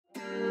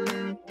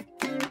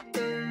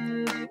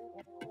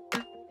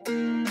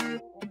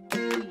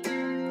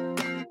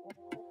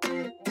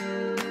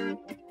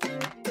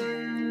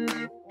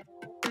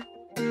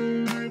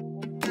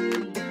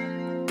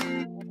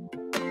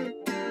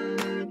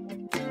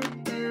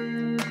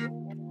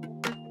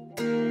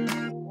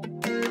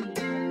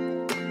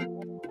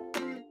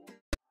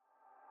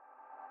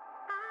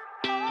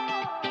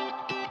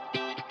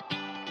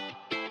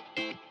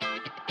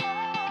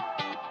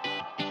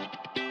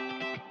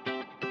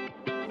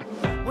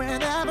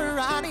Whenever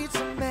I need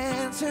some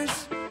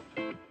answers,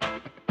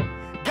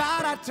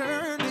 God, I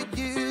turn to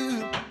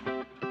you.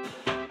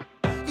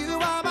 You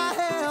are my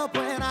help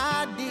when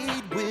I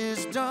need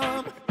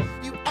wisdom.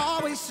 You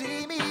always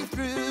see me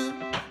through.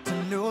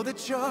 To know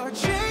that you're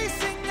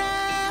chasing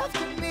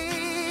after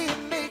me,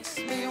 it makes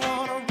me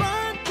wanna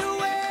run to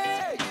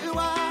where you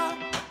are.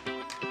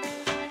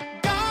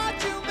 God,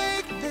 you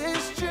make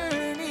this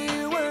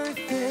journey worth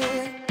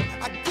it.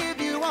 I give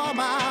you all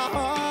my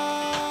heart.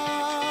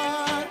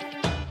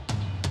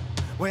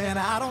 When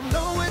I don't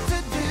know what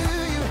to do,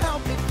 you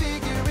help me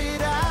figure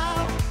it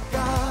out.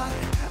 God,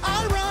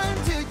 I run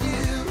to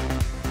you.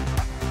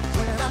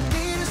 When I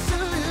need a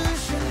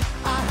solution,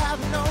 I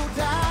have no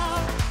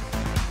doubt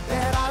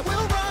that I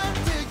will run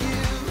to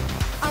you.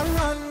 I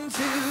run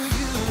to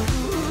you.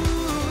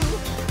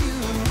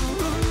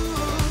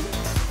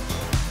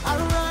 I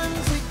run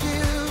to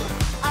you.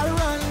 I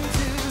run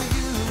to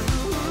you.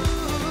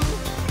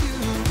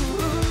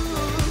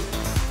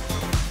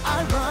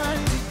 I run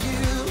to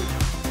you.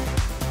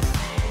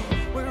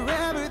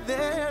 Wherever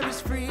there is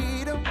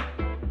freedom,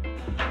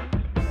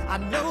 I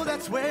know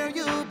that's where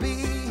you'll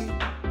be.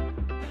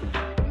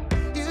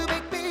 You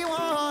make me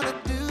wanna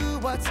do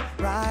what's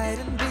right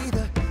and be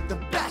the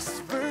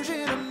best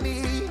version of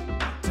me.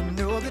 To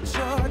know that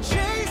you're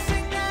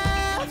chasing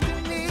after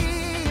me,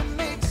 it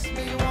makes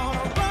me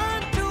wanna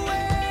run to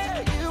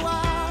where you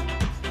are.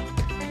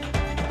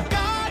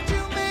 God,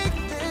 you make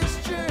this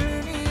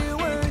journey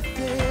worth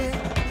it.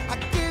 I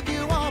give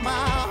you all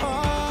my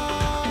heart.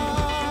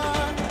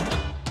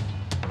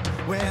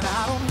 When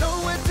I don't know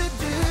what to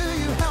do,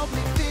 you help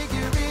me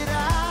figure it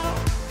out.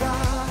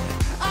 God,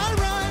 I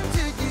run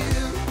to you.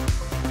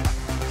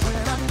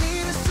 When I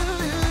need a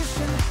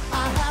solution, I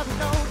have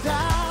no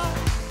doubt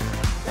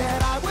that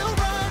I will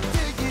run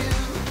to you.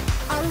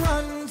 I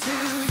run to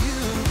you.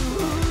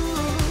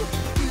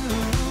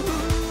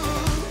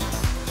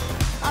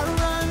 I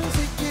run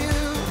to you.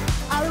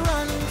 I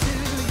run to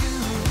you.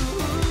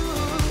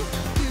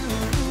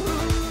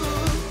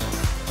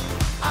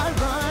 I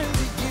run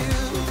to you.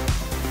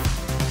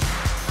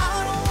 I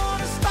don't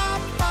wanna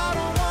stop. I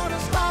don't wanna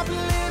stop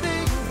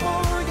living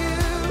for you.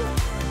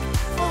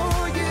 For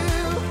you.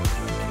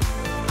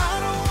 I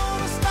don't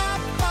wanna stop.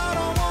 I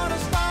don't wanna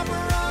stop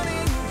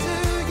running to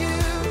you.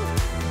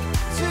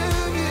 To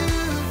you,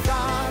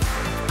 God.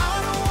 I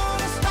don't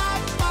wanna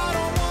stop. I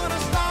don't wanna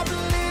stop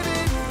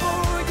living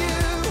for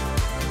you.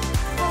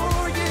 For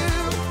you.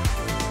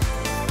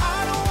 I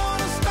don't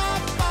wanna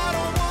stop. I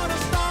don't wanna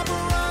stop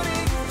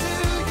running to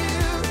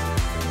you.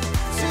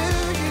 To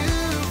you,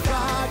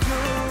 God.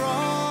 You're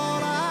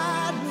all I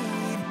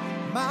need.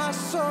 My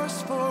source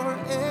for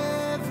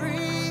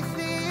everything.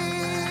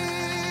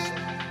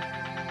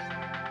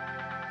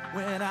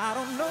 When I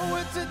don't know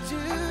what to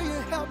do, you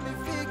help me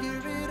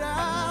figure it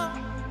out.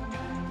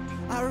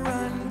 I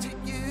run to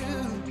you.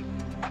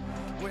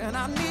 When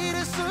I need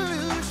a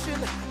solution,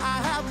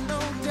 I have no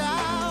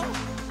doubt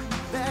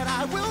that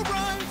I will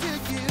run to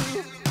you.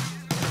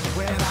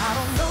 When I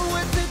don't know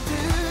what to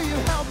do, you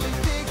help me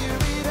figure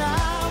it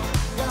out.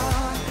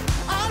 God,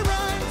 I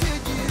run to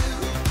you.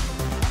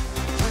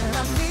 When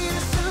I need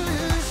a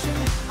solution,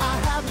 I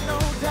have no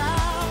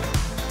doubt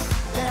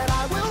that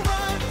I will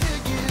run to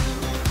you.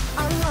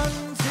 I run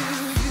to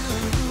you.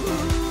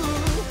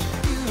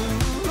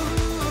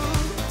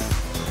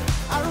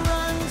 I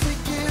run to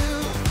you.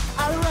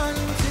 I run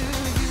to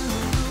you.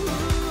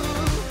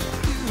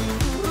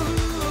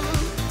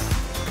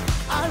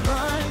 I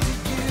run to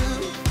you.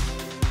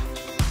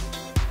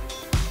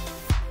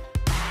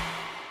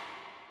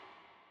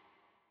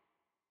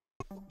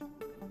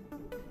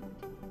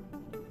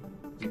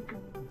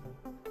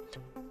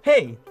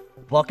 Hey,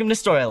 welcome to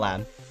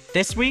Storyland.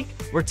 This week,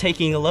 we're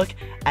taking a look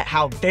at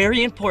how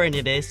very important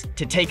it is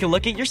to take a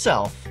look at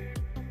yourself.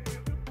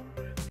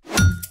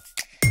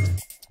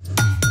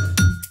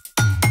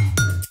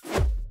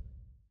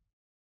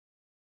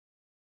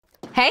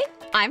 Hey,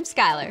 I'm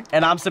Skylar.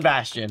 And I'm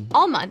Sebastian.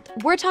 All month,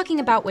 we're talking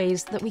about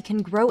ways that we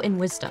can grow in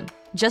wisdom,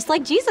 just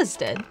like Jesus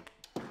did.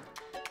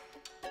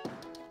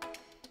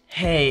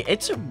 Hey,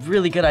 it's a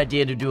really good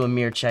idea to do a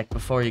mirror check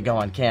before you go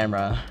on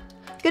camera.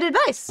 Good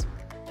advice.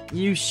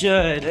 You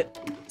should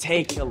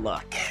take a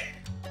look.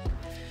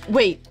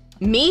 Wait,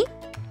 me?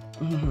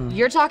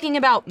 You're talking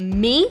about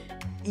me?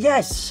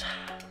 Yes.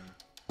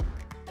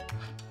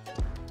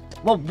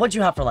 Well, what'd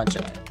you have for lunch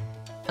today?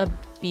 A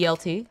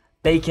BLT?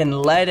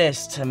 Bacon,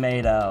 lettuce,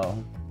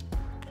 tomato.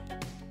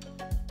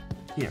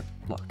 Here,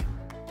 look.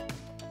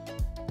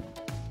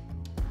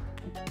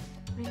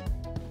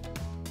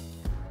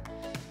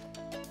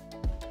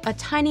 A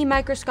tiny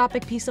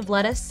microscopic piece of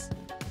lettuce?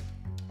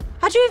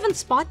 How'd you even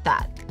spot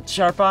that?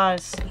 Sharp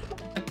eyes.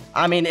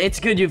 I mean, it's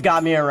good you've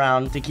got me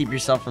around to keep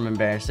yourself from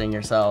embarrassing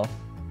yourself.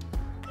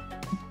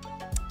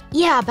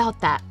 Yeah, about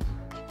that.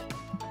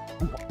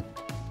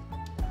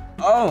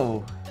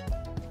 Oh.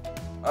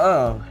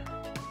 Oh.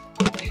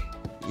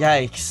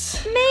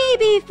 Yikes.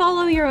 Maybe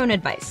follow your own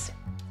advice.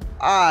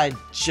 I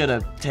should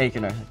have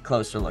taken a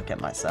closer look at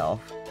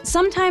myself.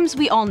 Sometimes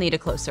we all need a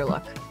closer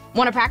look.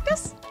 Want to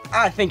practice?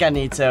 I think I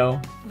need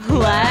to.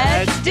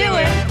 Let's do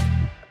it!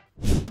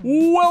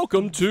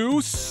 Welcome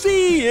to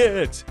See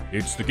It!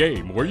 It's the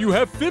game where you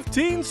have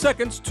 15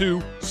 seconds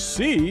to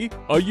see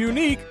a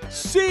unique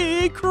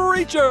sea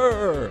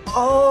creature!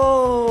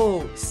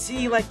 Oh,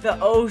 sea like the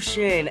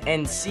ocean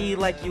and sea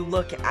like you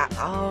look at.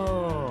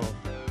 Oh.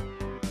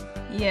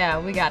 Yeah,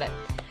 we got it.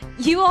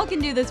 You all can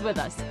do this with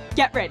us.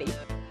 Get ready.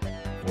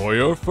 For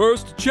your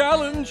first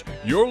challenge,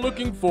 you're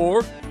looking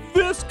for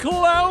this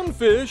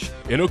clownfish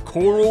in a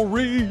coral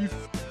reef.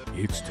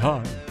 It's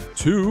time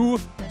to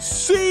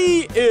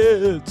see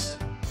it!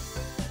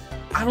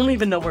 I don't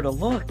even know where to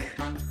look.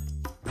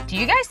 Do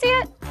you guys see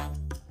it?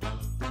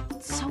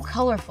 It's so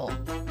colorful.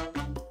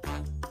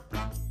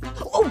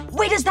 Oh,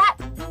 wait, is that?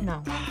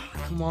 No.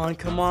 Come on,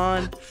 come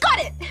on. Got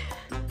it!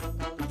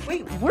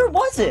 Wait, where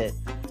was it?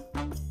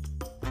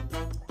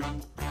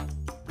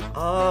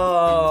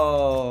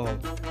 Oh.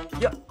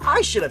 Yeah,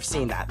 I should have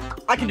seen that.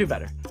 I can do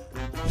better.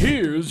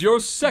 Here's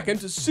your second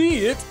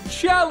See It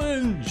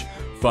challenge.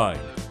 Find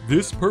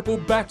this purple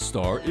bat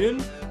star in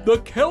the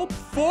kelp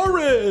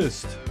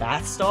forest.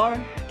 Bat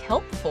star?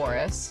 Kelp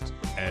forest.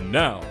 And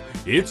now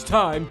it's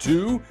time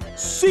to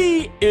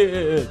see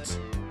it.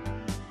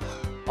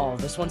 Oh,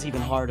 this one's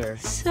even harder.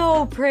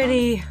 So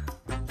pretty.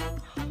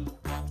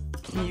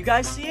 Can you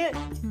guys see it?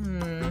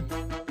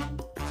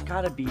 It's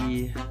gotta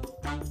be.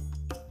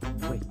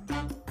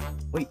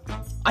 Wait.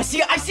 I see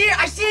it! I see it!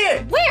 I see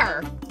it!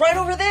 Where? Right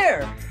over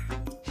there!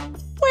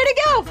 Way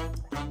to go!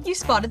 You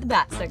spotted the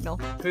bat signal.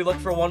 Can we look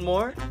for one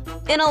more?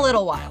 In a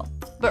little while.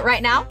 But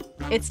right now,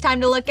 it's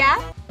time to look at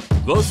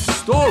The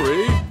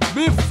story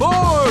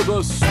before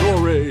the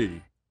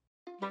story.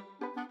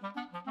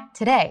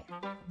 Today,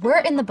 we're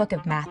in the book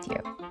of Matthew.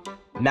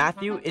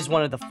 Matthew is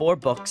one of the 4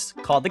 books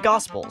called the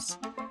Gospels.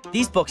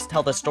 These books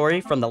tell the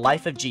story from the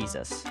life of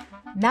Jesus.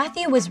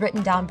 Matthew was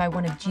written down by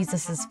one of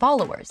Jesus'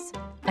 followers,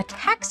 a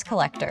tax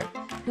collector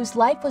whose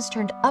life was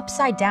turned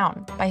upside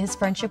down by his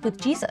friendship with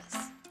Jesus.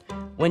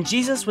 When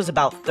Jesus was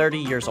about 30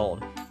 years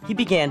old, he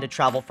began to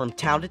travel from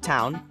town to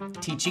town,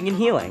 teaching and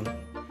healing.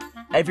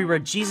 Everywhere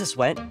Jesus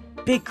went,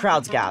 big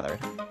crowds gathered.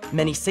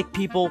 Many sick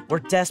people were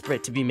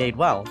desperate to be made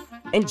well,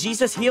 and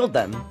Jesus healed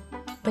them.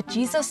 But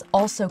Jesus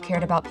also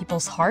cared about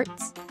people's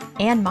hearts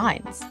and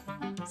minds.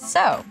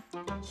 So,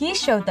 he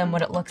showed them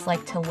what it looks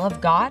like to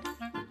love God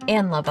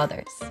and love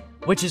others.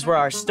 Which is where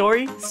our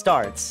story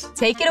starts.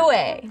 Take it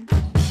away.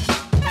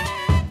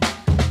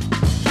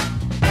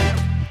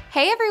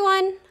 Hey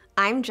everyone,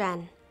 I'm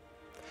Jen.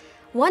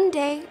 One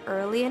day,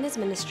 early in his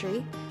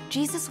ministry,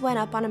 Jesus went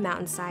up on a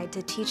mountainside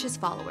to teach his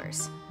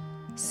followers.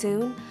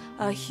 Soon,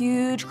 a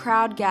huge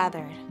crowd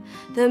gathered.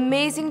 The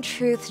amazing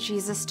truths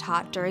Jesus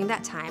taught during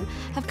that time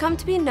have come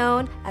to be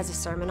known as the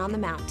Sermon on the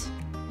Mount.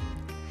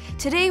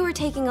 Today, we're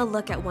taking a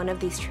look at one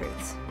of these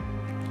truths.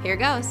 Here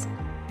goes.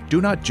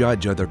 Do not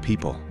judge other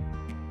people.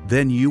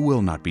 Then you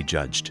will not be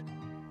judged.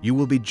 You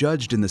will be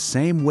judged in the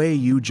same way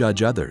you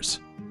judge others.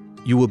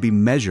 You will be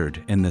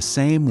measured in the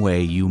same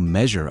way you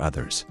measure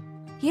others.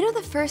 You know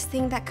the first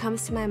thing that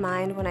comes to my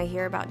mind when I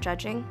hear about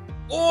judging?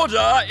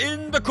 Order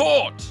in the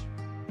court.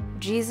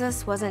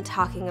 Jesus wasn't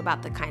talking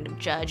about the kind of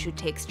judge who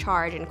takes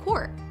charge in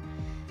court.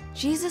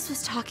 Jesus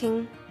was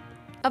talking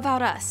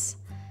about us.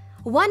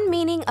 One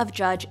meaning of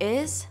judge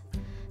is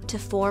to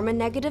form a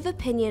negative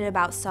opinion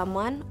about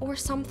someone or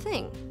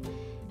something.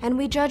 And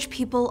we judge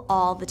people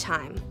all the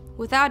time,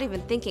 without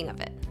even thinking of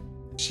it.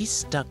 She's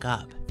stuck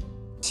up.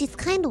 She's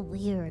kind of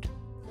weird.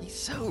 He's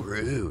so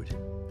rude.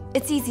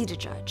 It's easy to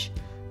judge,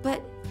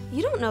 but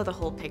you don't know the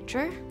whole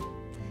picture.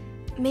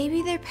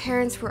 Maybe their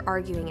parents were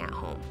arguing at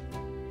home.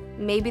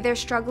 Maybe they're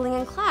struggling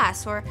in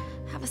class or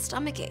have a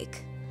stomach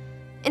ache.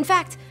 In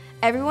fact,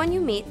 everyone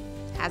you meet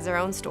has their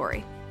own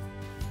story,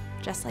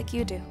 just like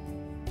you do.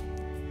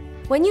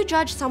 When you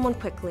judge someone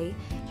quickly,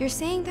 you're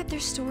saying that their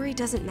story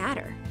doesn't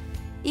matter,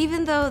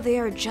 even though they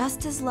are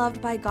just as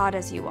loved by God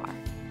as you are.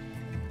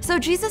 So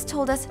Jesus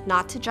told us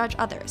not to judge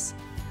others.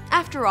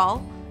 After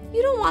all,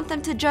 you don't want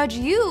them to judge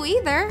you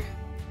either.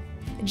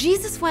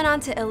 Jesus went on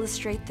to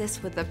illustrate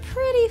this with a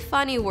pretty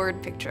funny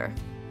word picture.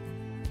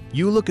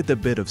 You look at the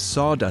bit of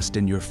sawdust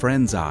in your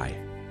friend's eye,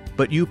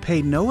 but you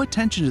pay no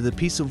attention to the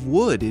piece of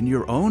wood in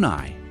your own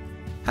eye.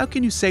 How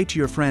can you say to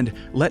your friend,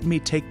 "Let me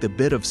take the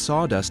bit of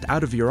sawdust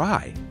out of your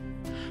eye"?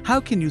 How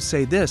can you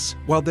say this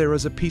while there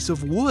is a piece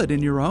of wood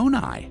in your own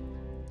eye?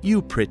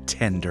 You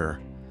pretender.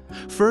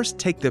 First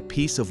take the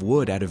piece of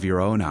wood out of your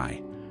own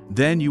eye.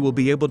 Then you will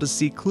be able to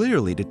see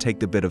clearly to take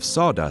the bit of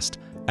sawdust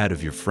out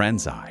of your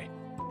friend's eye.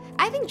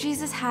 I think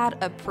Jesus had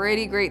a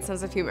pretty great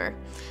sense of humor.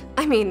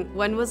 I mean,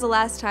 when was the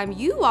last time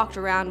you walked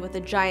around with a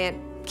giant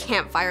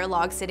campfire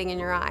log sitting in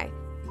your eye?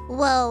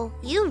 Whoa,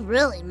 you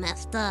really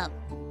messed up.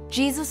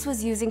 Jesus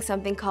was using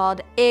something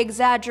called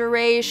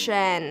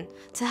exaggeration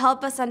to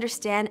help us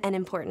understand an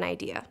important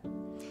idea.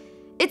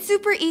 It's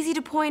super easy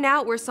to point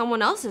out where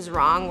someone else is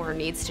wrong or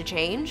needs to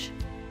change.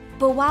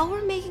 But while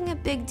we're making a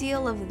big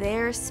deal of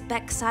their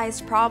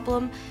speck-sized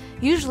problem,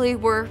 usually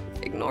we're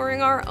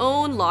ignoring our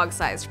own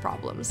log-sized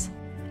problems.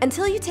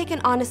 Until you take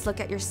an honest look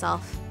at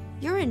yourself,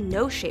 you're in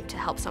no shape to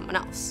help someone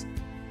else.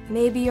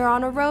 Maybe you're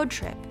on a road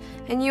trip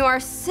and you are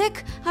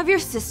sick of your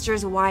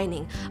sister's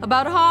whining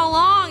about how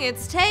long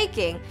it's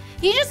taking.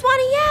 You just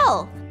want to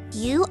yell.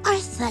 You are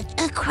such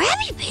a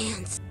crabby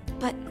pants.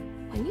 But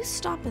when you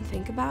stop and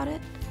think about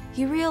it,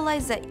 you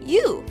realize that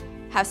you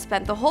have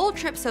spent the whole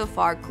trip so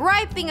far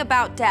griping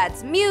about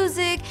Dad's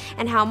music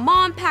and how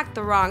Mom packed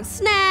the wrong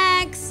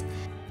snacks.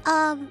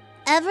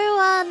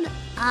 Everyone,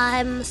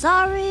 I'm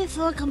sorry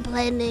for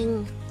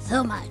complaining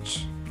so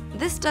much.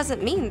 This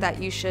doesn't mean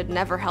that you should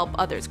never help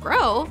others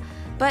grow,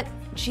 but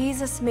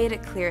Jesus made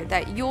it clear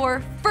that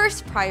your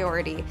first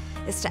priority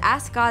is to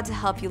ask God to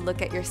help you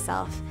look at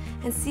yourself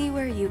and see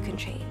where you can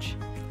change.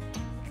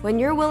 When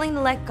you're willing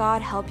to let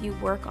God help you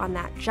work on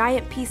that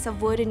giant piece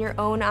of wood in your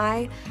own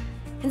eye,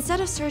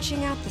 instead of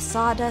searching out the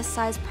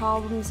sawdust-sized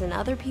problems in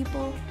other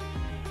people,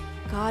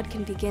 God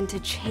can begin to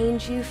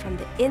change you from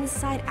the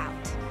inside out.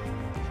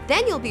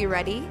 Then you'll be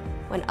ready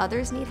when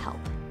others need help.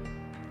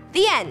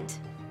 The end.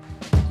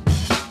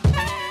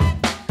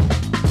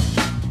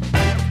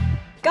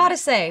 Gotta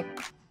say,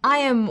 I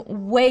am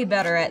way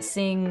better at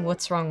seeing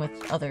what's wrong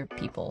with other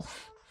people.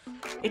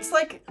 It's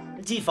like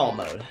default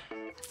mode.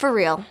 For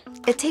real,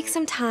 it takes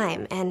some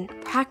time and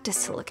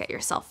practice to look at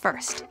yourself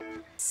first.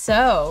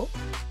 So,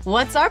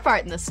 what's our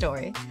part in the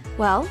story?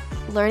 Well,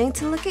 learning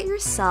to look at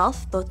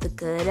yourself, both the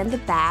good and the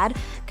bad,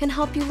 can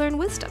help you learn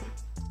wisdom.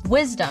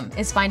 Wisdom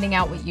is finding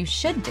out what you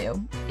should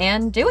do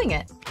and doing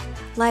it.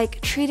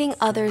 Like treating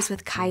others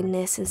with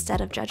kindness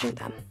instead of judging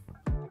them.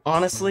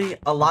 Honestly,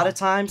 a lot of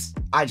times,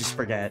 I just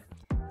forget.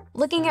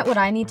 Looking at what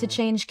I need to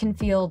change can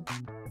feel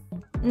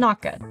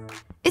not good.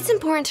 It's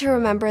important to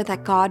remember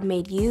that God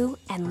made you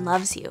and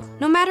loves you,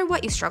 no matter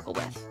what you struggle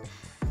with.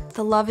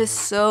 The love is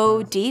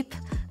so deep,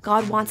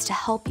 God wants to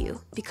help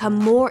you become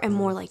more and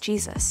more like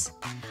Jesus.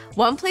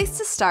 One place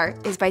to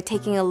start is by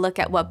taking a look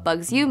at what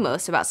bugs you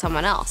most about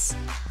someone else.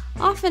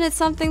 Often it's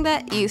something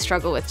that you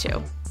struggle with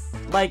too.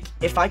 Like,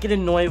 if I get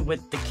annoyed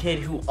with the kid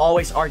who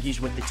always argues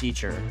with the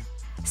teacher.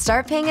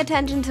 Start paying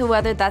attention to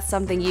whether that's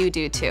something you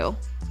do too.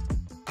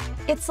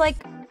 It's like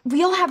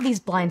we all have these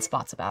blind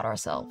spots about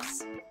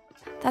ourselves.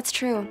 That's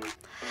true.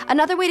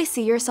 Another way to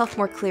see yourself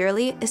more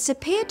clearly is to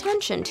pay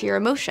attention to your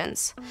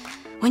emotions.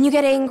 When you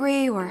get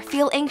angry or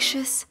feel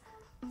anxious,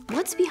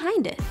 what's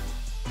behind it?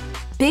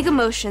 Big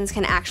emotions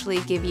can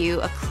actually give you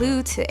a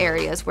clue to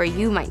areas where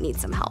you might need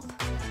some help.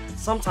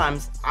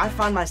 Sometimes I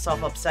find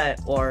myself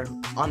upset or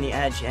on the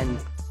edge and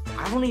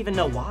I don't even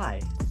know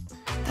why.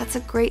 That's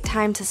a great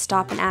time to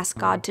stop and ask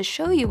God to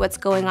show you what's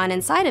going on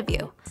inside of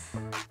you.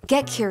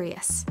 Get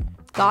curious.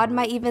 God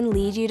might even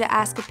lead you to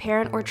ask a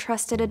parent or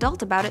trusted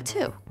adult about it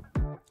too.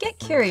 Get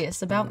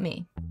curious about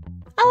me.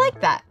 I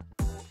like that.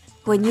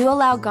 When you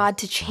allow God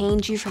to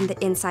change you from the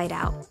inside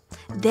out,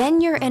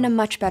 then you're in a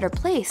much better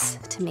place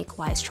to make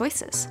wise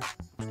choices.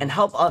 And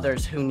help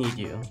others who need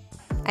you.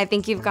 I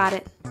think you've got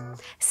it.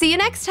 See you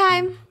next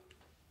time.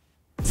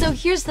 So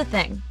here's the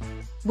thing.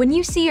 When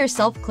you see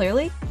yourself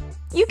clearly,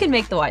 you can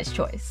make the wise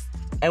choice.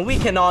 And we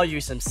can all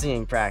use some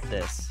seeing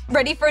practice.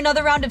 Ready for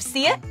another round of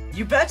See It?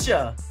 You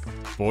betcha!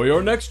 For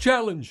your next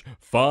challenge,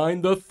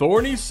 find the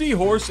thorny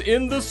seahorse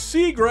in the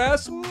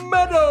seagrass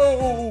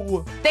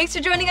meadow. Thanks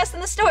for joining us in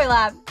the Story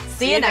Lab.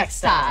 See you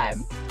next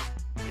time.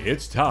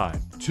 It's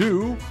time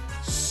to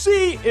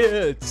see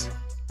it.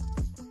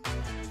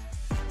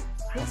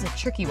 That was a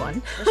tricky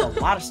one. There's a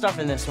lot of stuff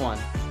in this one.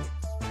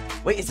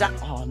 Wait, is that?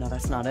 Oh, no,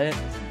 that's not it.